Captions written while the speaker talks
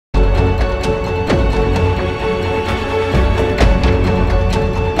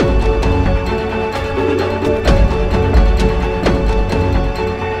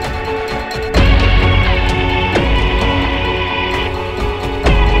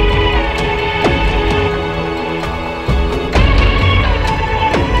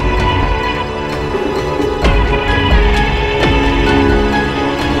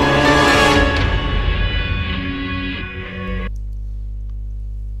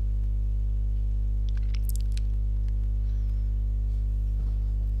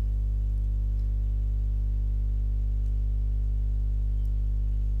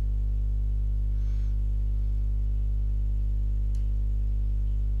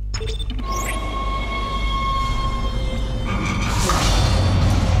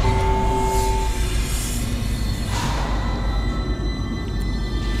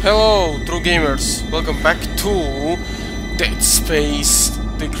Hello, true gamers. Welcome back to Dead Space,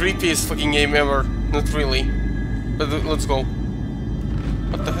 the creepiest fucking game ever. Not really, but let's go.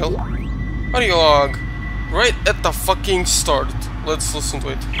 What the hell? Audio log. Right at the fucking start. Let's listen to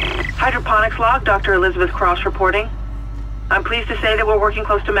it. Hydroponics log, Dr. Elizabeth Cross reporting. I'm pleased to say that we're working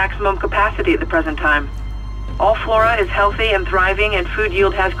close to maximum capacity at the present time. All flora is healthy and thriving, and food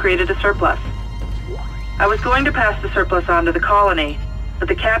yield has created a surplus. I was going to pass the surplus on to the colony, but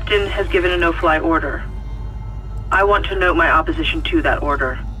the captain has given a no-fly order. I want to note my opposition to that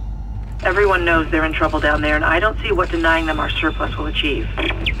order. Everyone knows they're in trouble down there, and I don't see what denying them our surplus will achieve.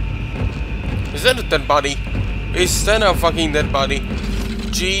 Is that a dead body? Is that a fucking dead body?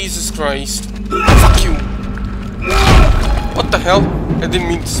 Jesus Christ. Fuck you! What the hell? I didn't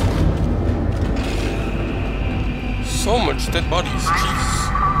mean to... So much dead bodies, Jesus.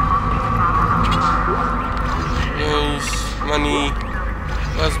 Nice. Money.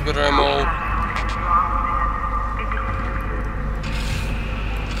 Raspberry ammo.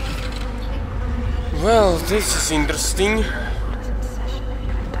 Well, this is interesting.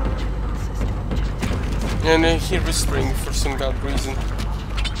 And I hear whispering for some god reason.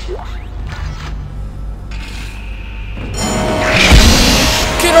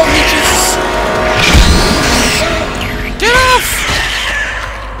 Get off me, Jesus! Get off!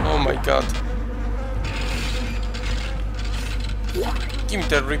 Oh my god. Give me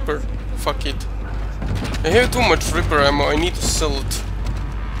that Reaper. Fuck it. I have too much Reaper ammo. I need to sell it.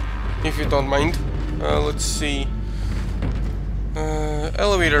 If you don't mind. Let's see.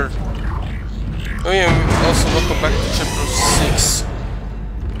 Elevator. Oh yeah, also welcome back to chapter 6.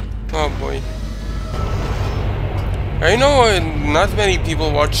 Oh boy. I know not many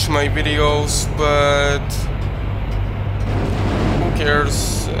people watch my videos, but... who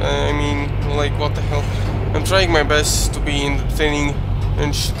cares? I mean, like, what the hell? I'm trying my best to be entertaining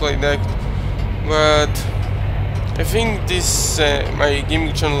and shit like that, but... I think this, my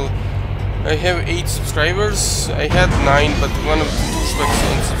gaming channel, I have 8 subscribers. I had 9, but one of the douchebags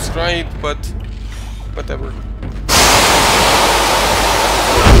unsubscribed, but... whatever.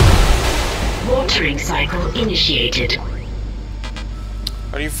 Watering cycle initiated.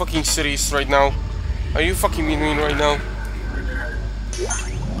 Are you fucking serious right now? Are you fucking mean right now?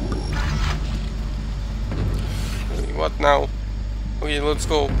 Wait, what now? Okay, let's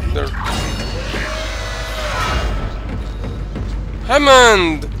go. There.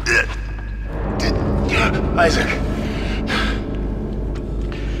 Hammond! Isaac.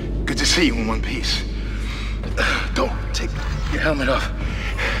 Good to see you in one piece. Don't take your helmet off.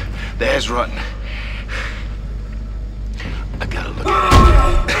 The air's rotten. I gotta look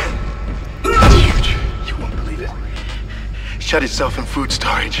at it. It's huge. You won't believe it. Shut itself in food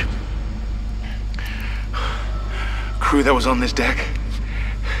storage. Crew that was on this deck,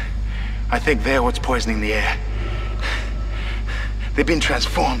 I think they're what's poisoning the air. They've been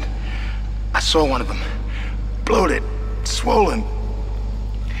transformed. I saw one of them. Bloated, swollen.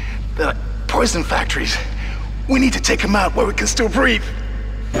 They're like poison factories. We need to take them out where we can still breathe.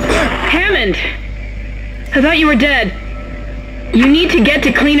 Hammond! I thought you were dead. You need to get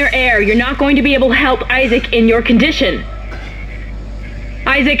to cleaner air. You're not going to be able to help Isaac in your condition.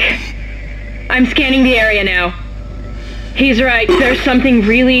 Isaac, I'm scanning the area now. He's right, there's something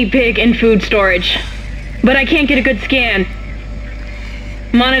really big in food storage. But I can't get a good scan.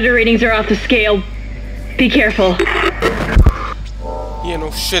 Monitor readings are off the scale. Be careful. Yeah,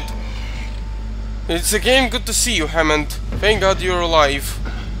 no shit. It's again good to see you, Hammond. Thank God you're alive.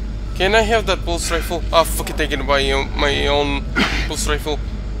 Can I have that pulse rifle? Ah, fuck it, taken by my own pulse rifle.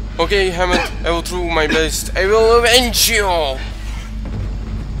 Okay, Hammond, I will do my best. I will avenge you!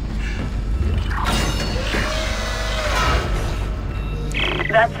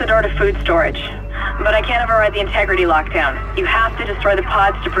 That's the door to food storage. But I can't override the integrity lockdown. You have to destroy the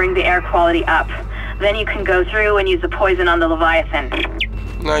pods to bring the air quality up. Then you can go through and use the poison on the Leviathan.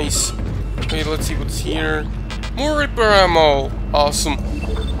 Nice. Okay, let's see what's here. More Reaper ammo! Awesome.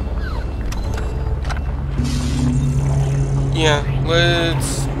 Yeah,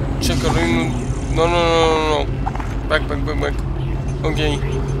 let's check around. No. Back. Okay.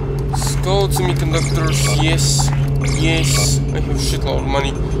 Skull semiconductors, yes. Yes. I have shitload of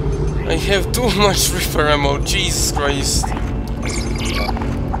money. I have too much Reaper ammo, Jesus Christ.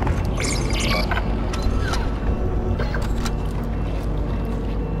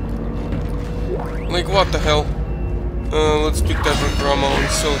 Like, what the hell? Let's pick that Reaper ammo and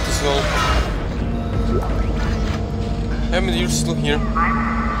sell it as well. Hammond, you're still here.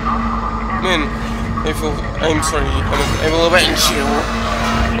 Man, I'm sorry, I will avenge you.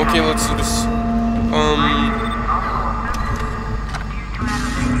 Okay, let's do this.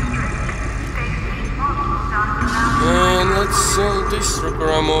 And let's sell this Reaper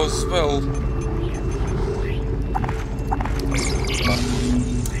ammo as well.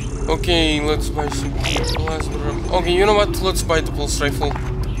 Okay, let's buy some plasma ammo. Okay, you know what? Let's buy the pulse rifle.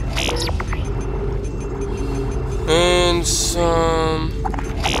 And some...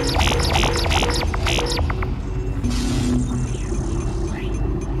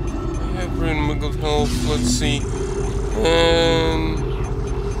 I have pretty good health, let's see. And...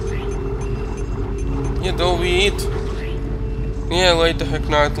 yeah, that'll be it. Yeah, like the heck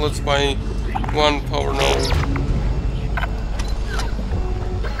not, let's buy one power node.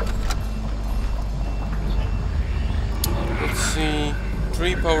 Let's see,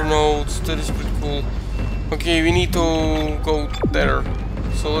 3 power nodes, that is pretty cool. Okay, we need to go there,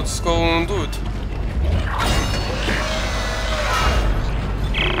 so let's go and do it.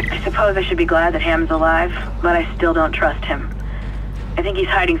 I suppose I should be glad that Ham's alive, but I still don't trust him. I think he's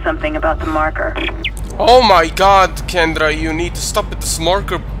hiding something about the marker. Oh my god, Kendra, you need to stop at this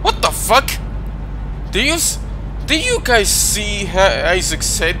marker. What the fuck? Did you guys see Isaac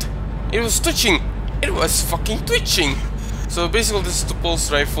said? It was twitching. It was fucking twitching. So basically this is the pulse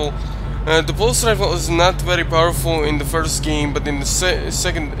rifle. The pulse rifle is not very powerful in the first game, but in the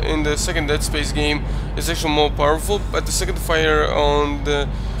second Dead Space game, it's actually more powerful. But the second fire on the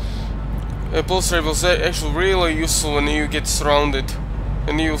pulse rifle is actually really useful when you get surrounded,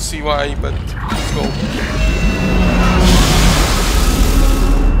 and you'll see why. But let's go.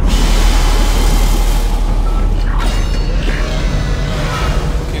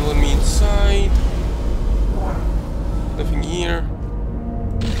 Okay, let me inside. Nothing here.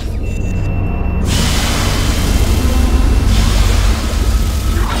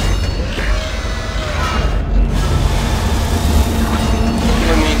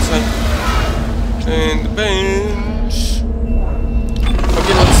 And the bench.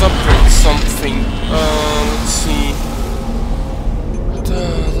 Okay, let's upgrade something. Let's see.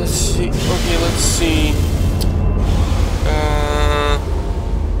 Let's see. Okay, let's see.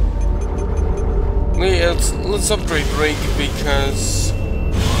 Let's upgrade Rig because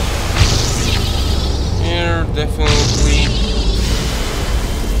here definitely.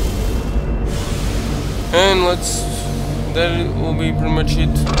 And that will be pretty much it.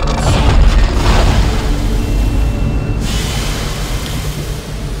 Let's see.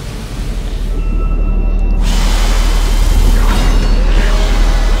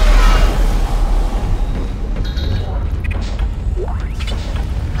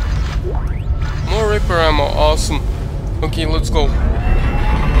 Reaper ammo, awesome. Okay, let's go.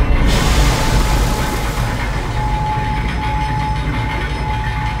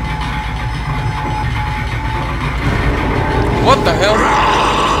 What the hell?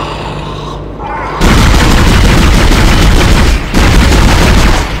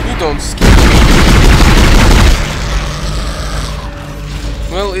 You don't scare me.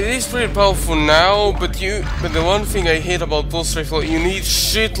 Well, it is pretty powerful now, but the one thing I hate about pulse rifle, you need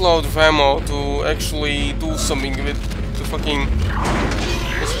shitload of ammo to actually do something with the fucking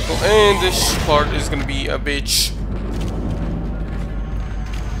pulse rifle. And this part is gonna be a bitch.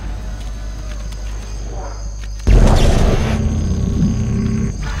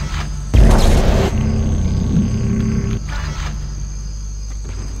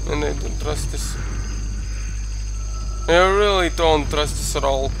 And I don't trust this. I really don't trust this at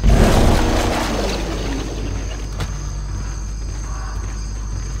all.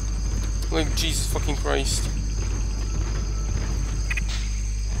 Like, Jesus fucking Christ.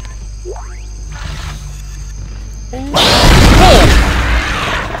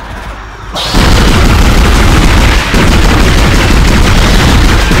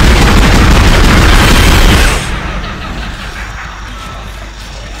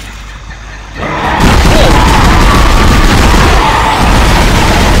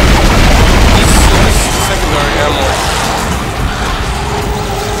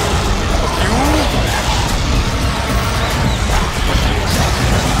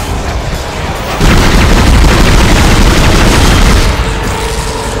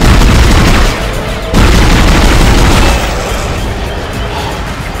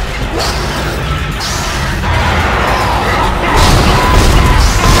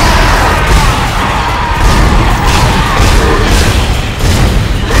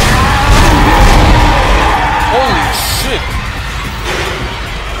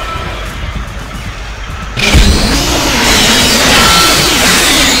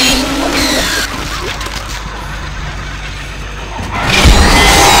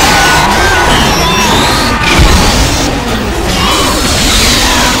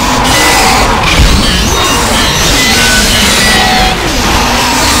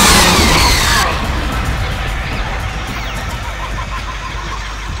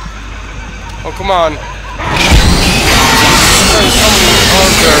 Oh, come on. Christ, how many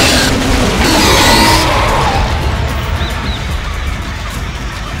are there?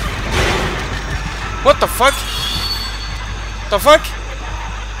 What the fuck? The fuck?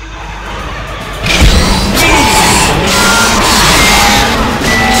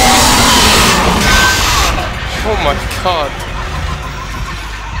 Oh my god.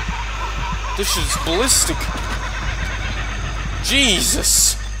 This shit's ballistic.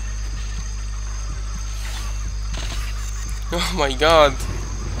 Jesus. Oh my god.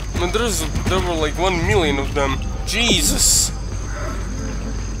 I mean, there were like 1 million of them. Jesus.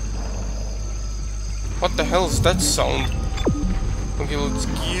 What the hell is that sound? Okay, let's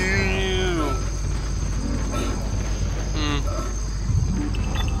go.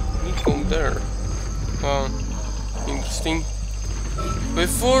 We go there. Interesting.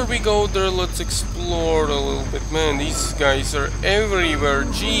 Before we go there, let's explore a little bit. Man, these guys are everywhere.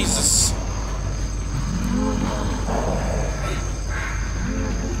 Jesus.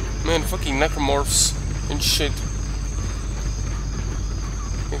 Man, fucking necromorphs and shit.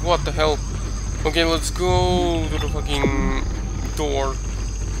 Like, what the hell? Okay, let's go to the fucking door.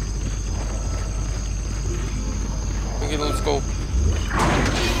 Okay, let's go.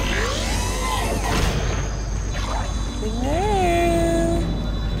 Hello?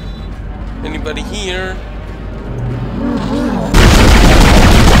 Anybody here?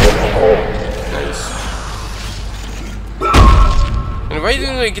 Nice. And why do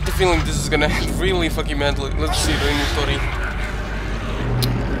I get the feeling this is gonna end really fucking badly? Let's see the inventory.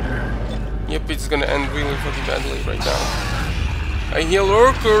 Yep, it's gonna end really fucking badly right now. I hear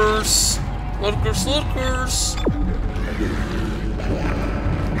lurkers! Lurkers, lurkers!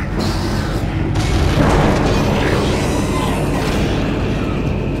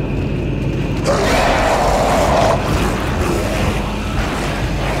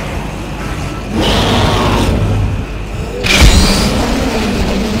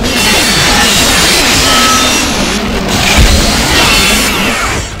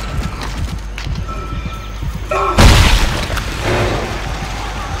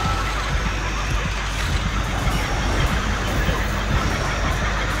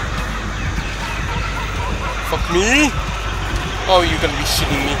 Fuck me? Oh, you're gonna be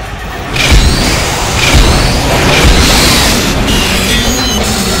shitting me.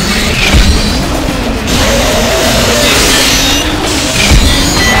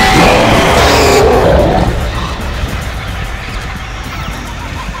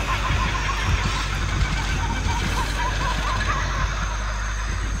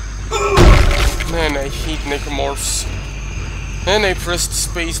 Man, I hate necromorphs. And I pressed the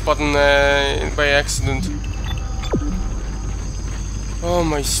space button by accident. Oh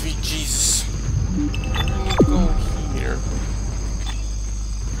my sweet Jesus. I need to go here.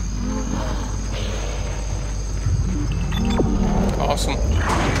 Awesome.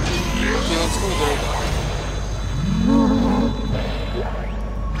 Okay, let's go there.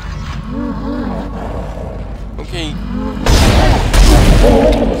 Okay.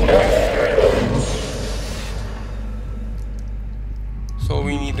 So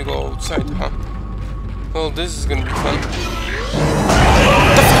we need to go outside, huh? Well, this is gonna be fun.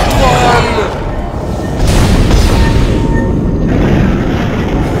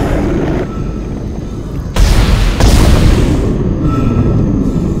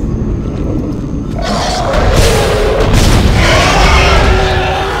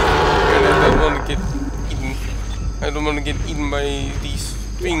 I don't want to get eaten by these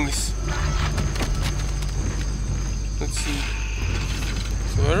things. Let's see.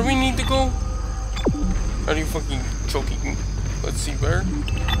 So where do we need to go? Are you fucking joking? Let's see where.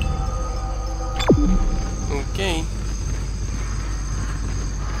 Okay.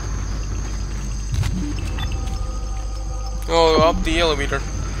 Oh, up the elevator.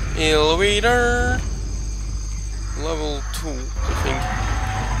 Elevator. Level 2, I think.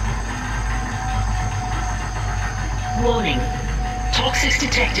 Warning. Toxics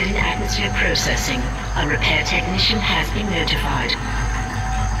detected in atmosphere processing. A repair technician has been notified.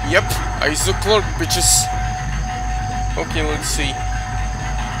 Yep, Isoclerk, bitches. Okay, let's see.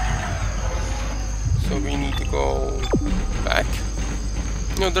 So we need to go back.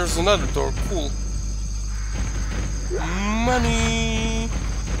 No, there's another door. Cool. Money.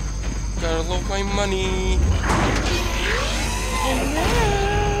 Gotta love my money.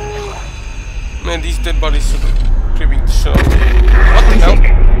 Man, these dead bodies are creeping the shit out of me. What the hell?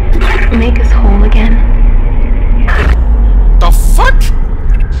 Make us whole again. The fuck?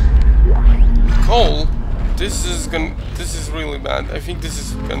 Cole? This is really bad. I think this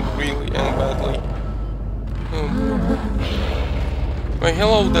is gonna really end badly. Why,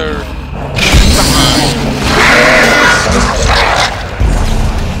 hello there.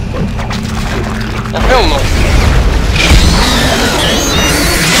 Oh, hell no!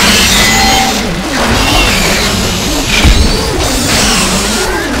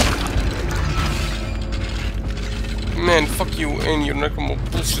 Man, fuck you and your necromo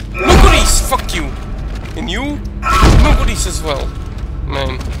bullshit. Nobody's! Fuck you! And you? Nobody's as well.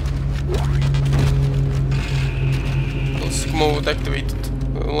 Man. Pulsic mode activated.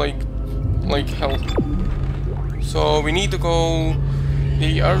 Like hell. So we need to go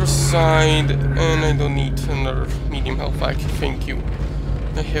the other side, and I don't need another medium health pack. Thank you.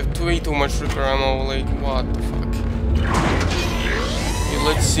 I have way too much repair ammo. Like, what the fuck? Okay,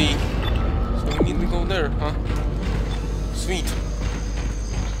 let's see. So we need to go there, huh? Sweet.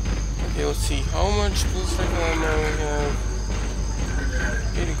 Okay, let's see. How much pulse rifle ammo we have?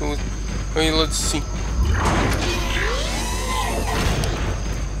 Very good. Okay, let's see.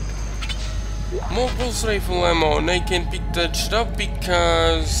 More pulse rifle ammo, and I can't pick that shit up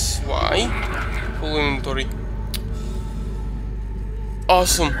because... why? Full inventory.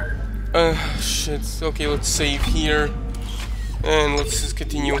 Awesome. Shit. Okay, let's save here. And let's just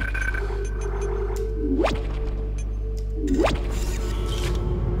continue.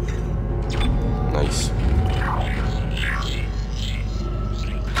 Nice.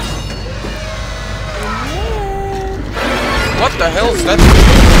 What the hell is that?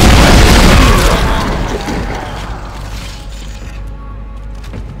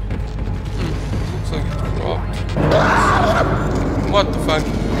 Looks like it dropped. What the fuck?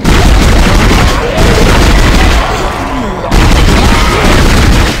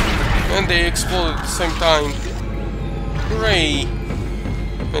 And they exploded at the same time. Hooray!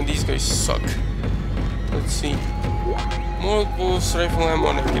 Man, these guys suck. Let's see. More pulse rifle ammo,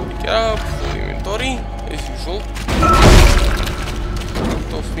 and I can pick it up. Full inventory, as usual.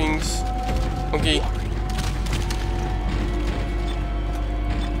 Those things. Okay.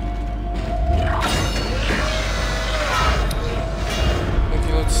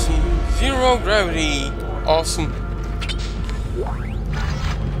 Okay, let's see. Zero gravity. Awesome.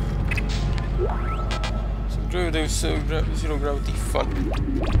 Zero gravity fun.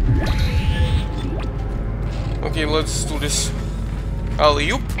 Okay, let's do this.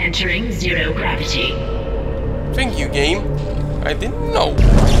 Alley-oop. Entering zero gravity. Thank you, game. I didn't know.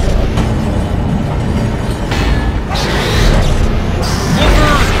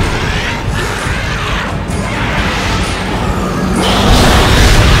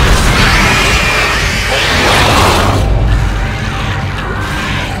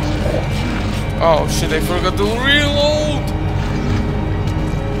 Oh shit, I forgot to reload!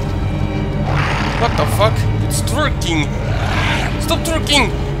 What the fuck? It's twerking! Stop twerking!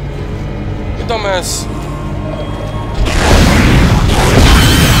 You dumbass!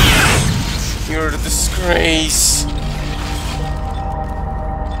 You're a disgrace!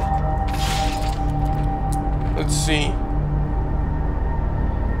 Let's see.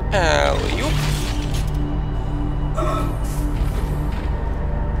 Alley-oop.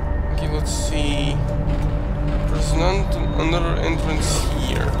 Okay, let's see. There's another entrance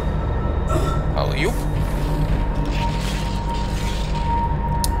here. Alley-oop.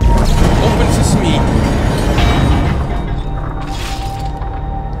 Open sesame.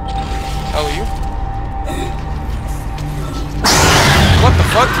 Alley-oop. What the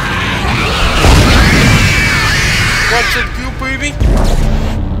fuck? Watch it go, baby.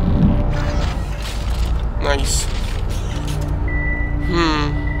 Nice.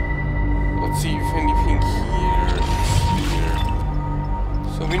 Let's see if anything here is here.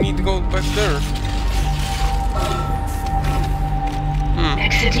 So we need to go back there.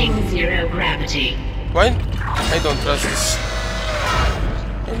 Exiting zero gravity. What? I don't trust this.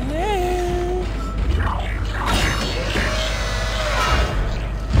 Hello?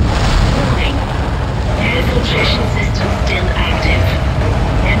 Warning. Air filtration system still active.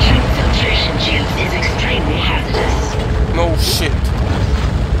 Entering filtration tubes is extremely hazardous. No shit.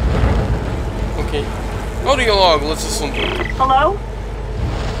 Okay. Audio log, let's assume. Hello?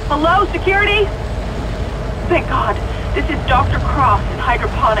 Hello, security? Thank God. This is Dr. Cross in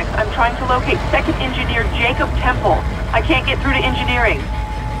hydroponics. I'm trying to locate second engineer Jacob Temple. I can't get through to engineering.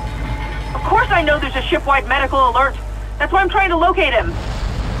 Of course I know there's a ship-wide medical alert. That's why I'm trying to locate him.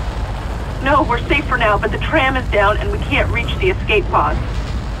 No, we're safe for now, but the tram is down and we can't reach the escape pod.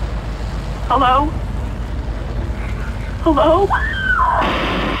 Hello? Hello?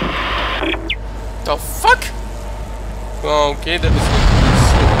 The fuck? Okay, that is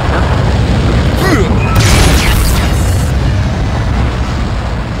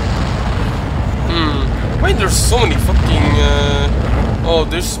Why there's so many fucking oh,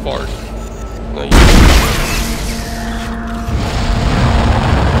 this part.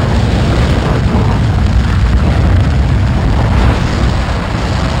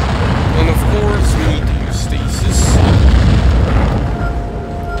 And of course we need to use stasis.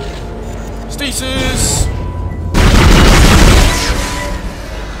 Stasis!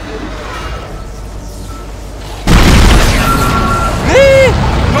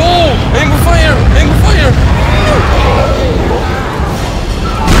 No! Aim with fire! Aim with fire!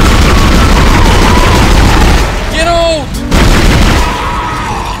 Get out!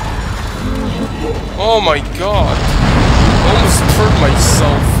 Oh my god! I almost hurt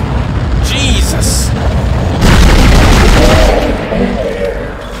myself. Jesus!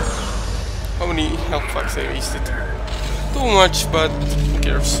 How many health packs I wasted? Too much, but who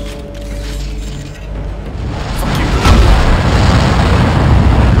cares? Fuck you.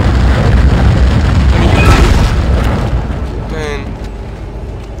 Man.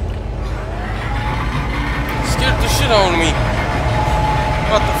 Scared the shit out of me.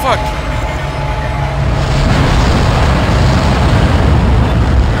 What the fuck?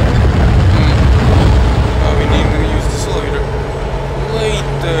 We need to use this elevator.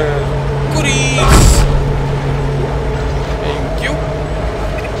 Later. Goodies! Thank you.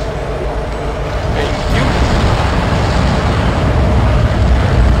 Thank you.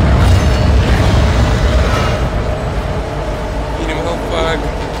 Need a health pack.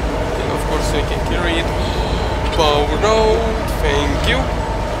 And of course I can carry it. Power node. Thank you.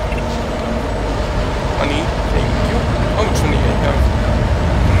 Honey. Thank you. How much money I have?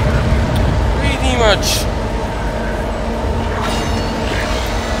 Pretty much.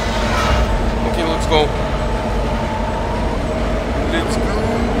 Okay, let's go. Let's go.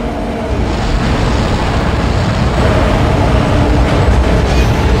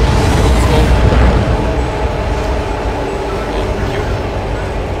 Let's go. Thank you.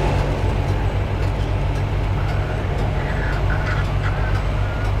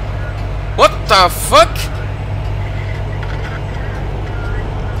 What the fuck?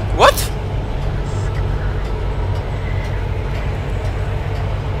 What?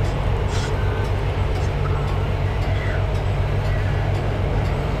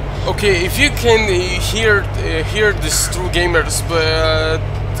 Okay, if you can hear this through gamers, but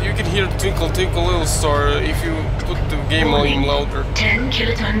you can hear Twinkle Twinkle Little Star if you put the game volume louder. 10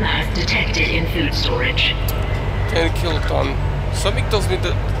 kiloton mass detected in food storage. 10 kiloton. Something tells me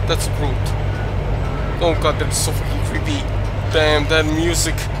that that's a brute. Oh god, that's so fucking creepy. Damn, that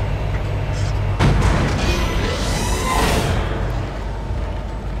music.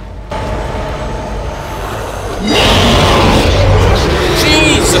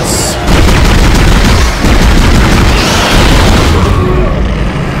 Jesus!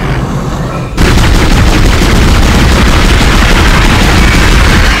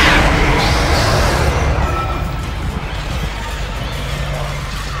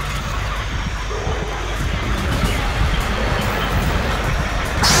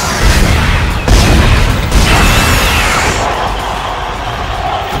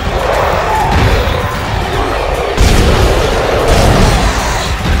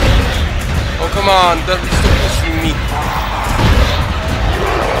 Come on, that is still pushing me.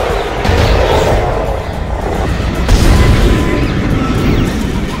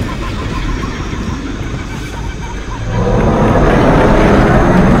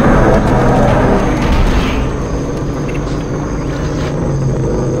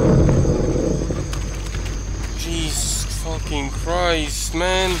 Jesus fucking Christ,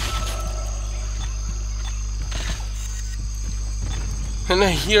 man. And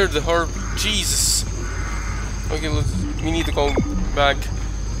I hear the heartbeat. Jesus. Okay, we need to go back.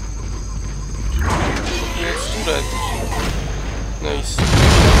 Okay, let's do that. Nice.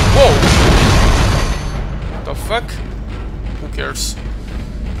 Whoa! The fuck? Who cares?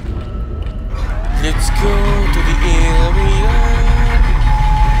 Let's go to the elevator.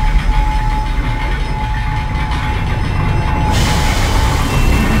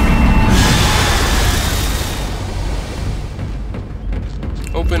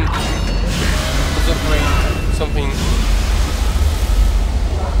 Open. Let's upgrade something.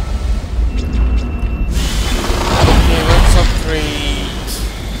 Okay, let's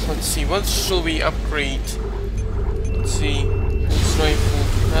upgrade. Let's see, what shall we upgrade? Let's see. Let's rifle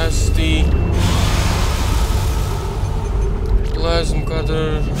capacity. Plasma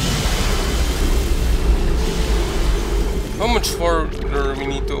cutter. How much further we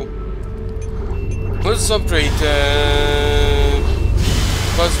need to? Let's upgrade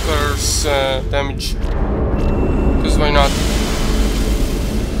Plasma cutter's damage. Because why not?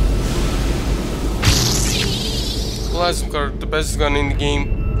 Plasma cutter, the best gun in the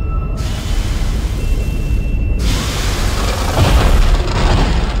game.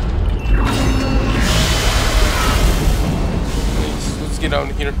 get out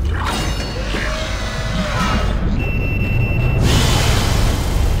of here.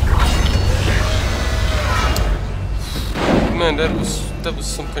 Man, that was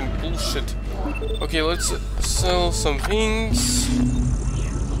some kind of bullshit. Okay, let's sell some things.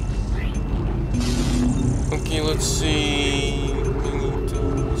 Okay, let's see. We need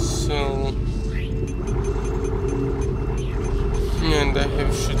to sell. And I have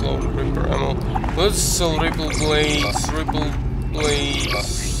shitload of Ripper ammo. Let's sell Ripple Blades.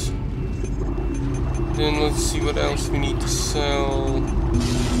 Then let's see what else we need to sell.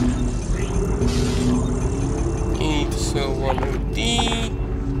 We need to sell one OD.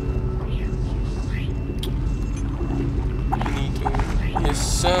 We need to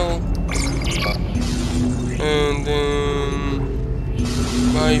sell. And then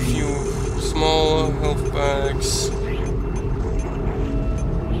buy a few small health packs.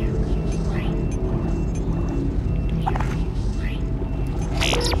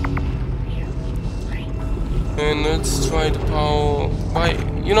 And let's try the power by,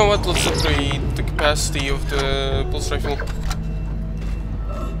 you know what, let's upgrade the capacity of the pulse rifle.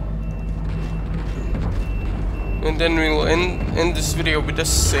 And then we'll end this video with a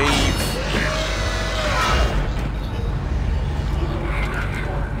save.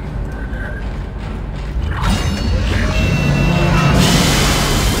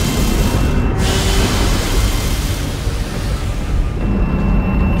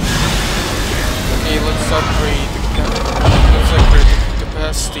 Let's upgrade the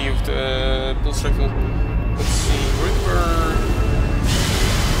capacity of the pulse rifle. Let's see, Ripper.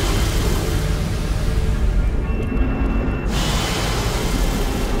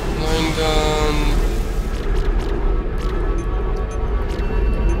 Line gun.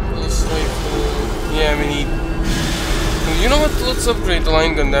 Pulse rifle. Yeah, we need. You know what? Let's upgrade the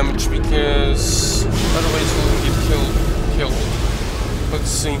line gun damage because otherwise we'll get killed. Let's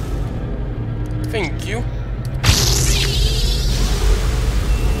see. Thank you.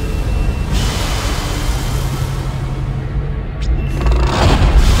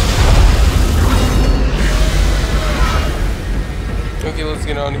 Okay, let's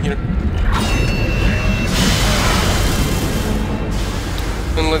get out of here.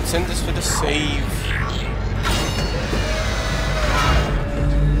 And let's end this with a save.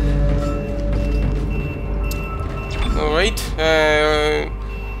 Alright,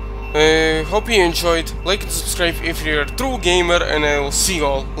 hope you enjoyed. Like and subscribe if you're a true gamer, and I will see you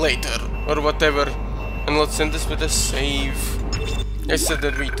all later, or whatever. And let's end this with a save. I said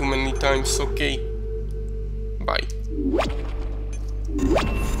that way too many times, okay. Bye.